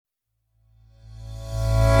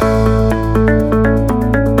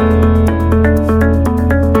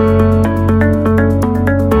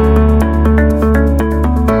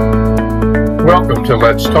to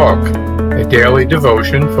Let's Talk, a daily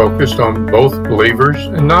devotion focused on both believers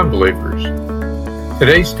and non-believers.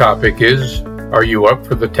 Today's topic is, are you up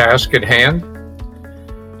for the task at hand?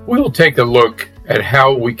 We'll take a look at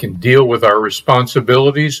how we can deal with our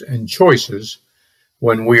responsibilities and choices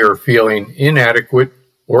when we are feeling inadequate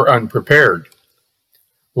or unprepared.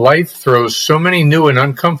 Life throws so many new and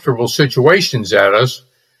uncomfortable situations at us,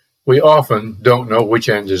 we often don't know which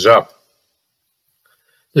end is up.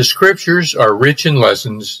 The scriptures are rich in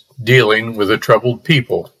lessons dealing with a troubled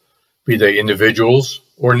people, be they individuals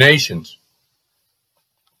or nations.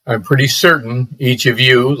 I'm pretty certain each of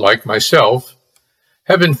you, like myself,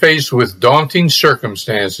 have been faced with daunting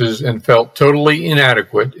circumstances and felt totally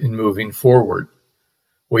inadequate in moving forward.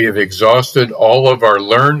 We have exhausted all of our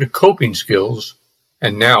learned coping skills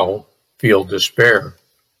and now feel despair.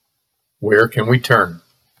 Where can we turn?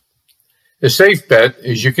 A safe bet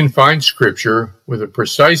is you can find scripture with a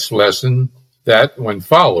precise lesson that, when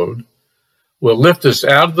followed, will lift us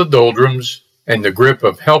out of the doldrums and the grip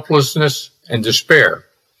of helplessness and despair.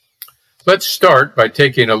 Let's start by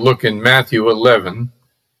taking a look in Matthew 11,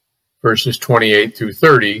 verses 28 through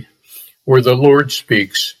 30, where the Lord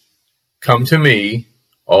speaks, "Come to me,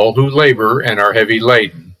 all who labor and are heavy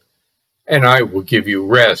laden, and I will give you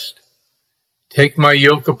rest. Take my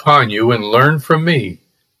yoke upon you and learn from me,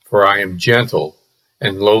 for I am gentle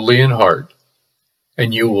and lowly in heart,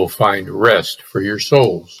 and you will find rest for your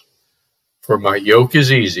souls. For my yoke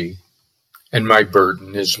is easy, and my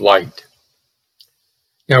burden is light."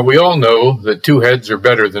 Now we all know that two heads are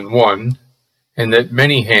better than one, and that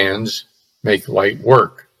many hands make light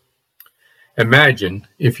work. Imagine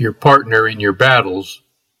if your partner in your battles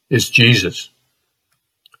is Jesus.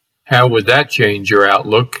 How would that change your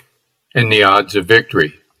outlook and the odds of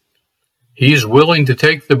victory? He is willing to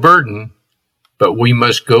take the burden, but we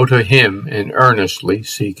must go to him and earnestly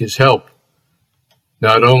seek his help.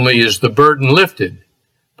 Not only is the burden lifted,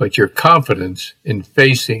 but your confidence in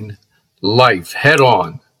facing life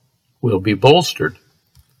head-on will be bolstered.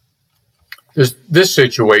 This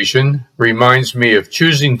situation reminds me of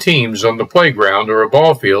choosing teams on the playground or a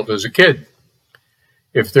ball field as a kid.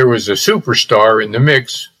 If there was a superstar in the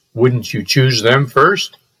mix, wouldn't you choose them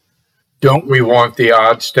first? Don't we want the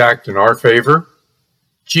odds stacked in our favor?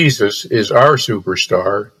 Jesus is our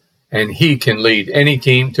superstar, and he can lead any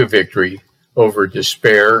team to victory over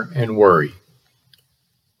despair and worry.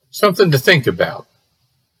 Something to think about.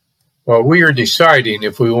 While we are deciding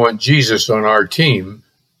if we want Jesus on our team,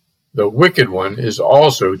 the wicked one is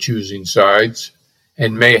also choosing sides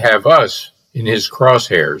and may have us in his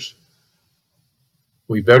crosshairs.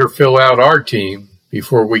 We better fill out our team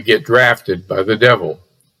before we get drafted by the devil.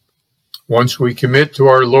 Once we commit to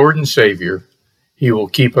our Lord and Savior, he will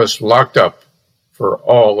keep us locked up for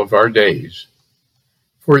all of our days.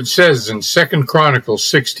 For it says in 2 Chronicles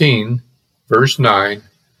 16, verse 9,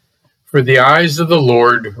 "For the eyes of the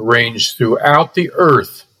Lord range throughout the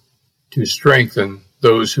earth to strengthen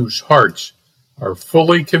those whose hearts are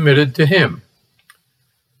fully committed to him."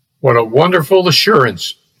 What a wonderful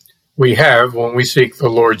assurance we have when we seek the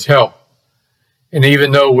Lord's help. And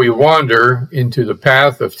even though we wander into the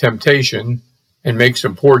path of temptation and make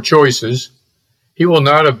some poor choices, he will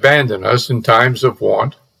not abandon us in times of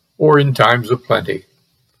want or in times of plenty.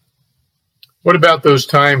 What about those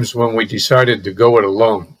times when we decided to go it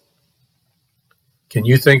alone? Can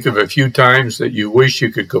you think of a few times that you wish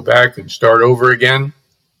you could go back and start over again?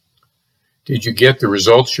 Did you get the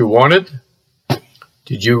results you wanted?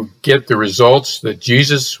 Did you get the results that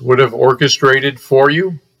Jesus would have orchestrated for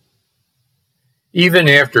you? Even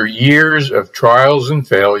after years of trials and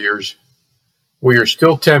failures, we are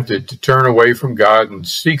still tempted to turn away from God and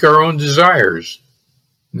seek our own desires,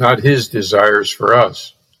 not his desires for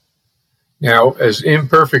us. Now, as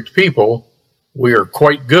imperfect people, we are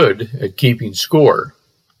quite good at keeping score.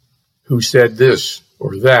 Who said this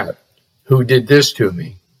or that? Who did this to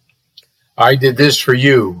me? I did this for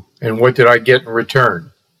you, and what did I get in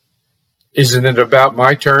return? Isn't it about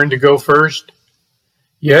my turn to go first?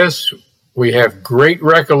 Yes, we have great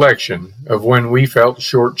recollection of when we felt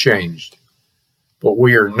shortchanged, but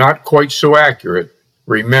we are not quite so accurate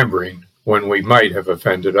remembering when we might have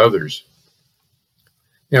offended others.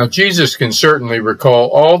 Now, Jesus can certainly recall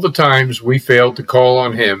all the times we failed to call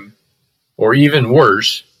on him, or even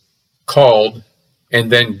worse, called and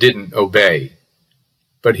then didn't obey.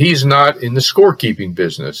 But he's not in the scorekeeping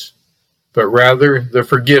business, but rather the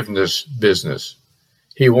forgiveness business.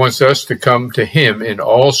 He wants us to come to him in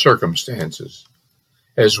all circumstances,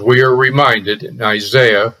 as we are reminded in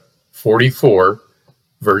Isaiah 44,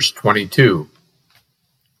 verse 22.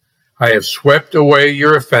 "I have swept away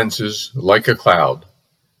your offenses like a cloud.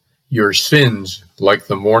 Your sins like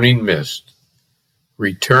the morning mist.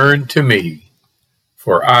 Return to me,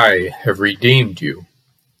 for I have redeemed you.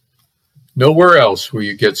 Nowhere else will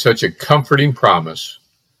you get such a comforting promise.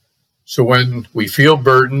 So when we feel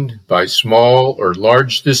burdened by small or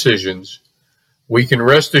large decisions, we can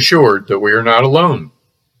rest assured that we are not alone.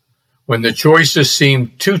 When the choices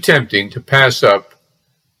seem too tempting to pass up,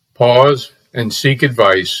 pause and seek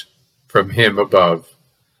advice from Him above.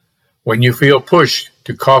 When you feel pushed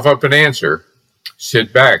to cough up an answer,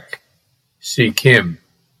 sit back, seek Him,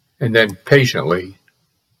 and then patiently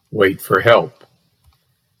wait for help.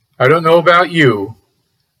 I don't know about you,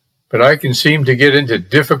 but I can seem to get into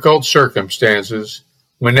difficult circumstances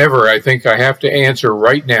whenever I think I have to answer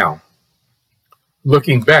right now.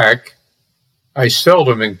 Looking back, I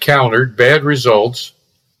seldom encountered bad results,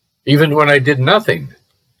 even when I did nothing.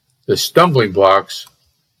 The stumbling blocks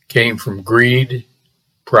came from greed,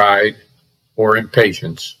 pride, or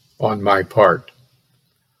impatience on my part.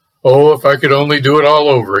 Oh, if I could only do it all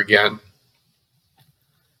over again.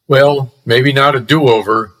 Well, maybe not a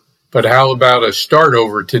do-over, but how about a start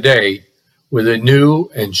over today with a new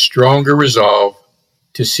and stronger resolve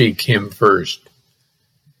to seek Him first?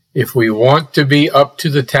 If we want to be up to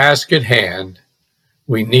the task at hand,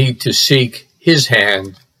 we need to seek His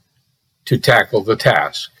hand to tackle the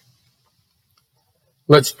task.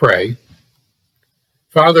 Let's pray.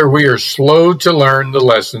 Father, we are slow to learn the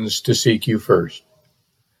lessons to seek You first.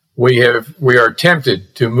 We are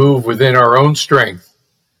tempted to move within our own strength,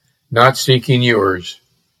 not seeking Yours.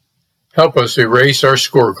 Help us erase our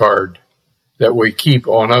scorecard that we keep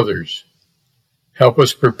on others. Help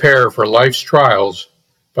us prepare for life's trials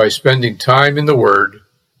by spending time in the Word,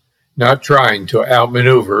 not trying to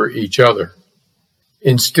outmaneuver each other.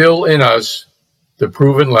 Instill in us the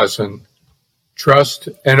proven lesson, trust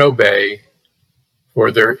and obey,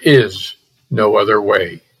 for there is no other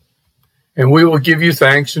way. And we will give You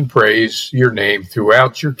thanks and praise Your name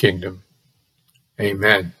throughout Your kingdom.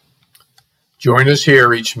 Amen. Join us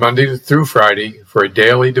here each Monday through Friday for a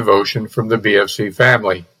daily devotion from the BFC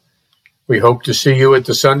family. We hope to see you at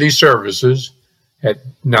the Sunday services at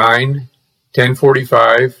 9,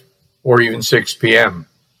 10:45, or even 6 p.m.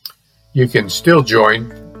 You can still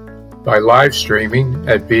join by live streaming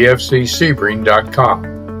at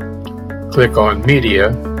bfcsebring.com. Click on Media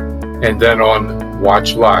and then on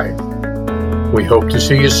Watch Live. We hope to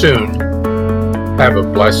see you soon. Have a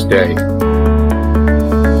blessed day.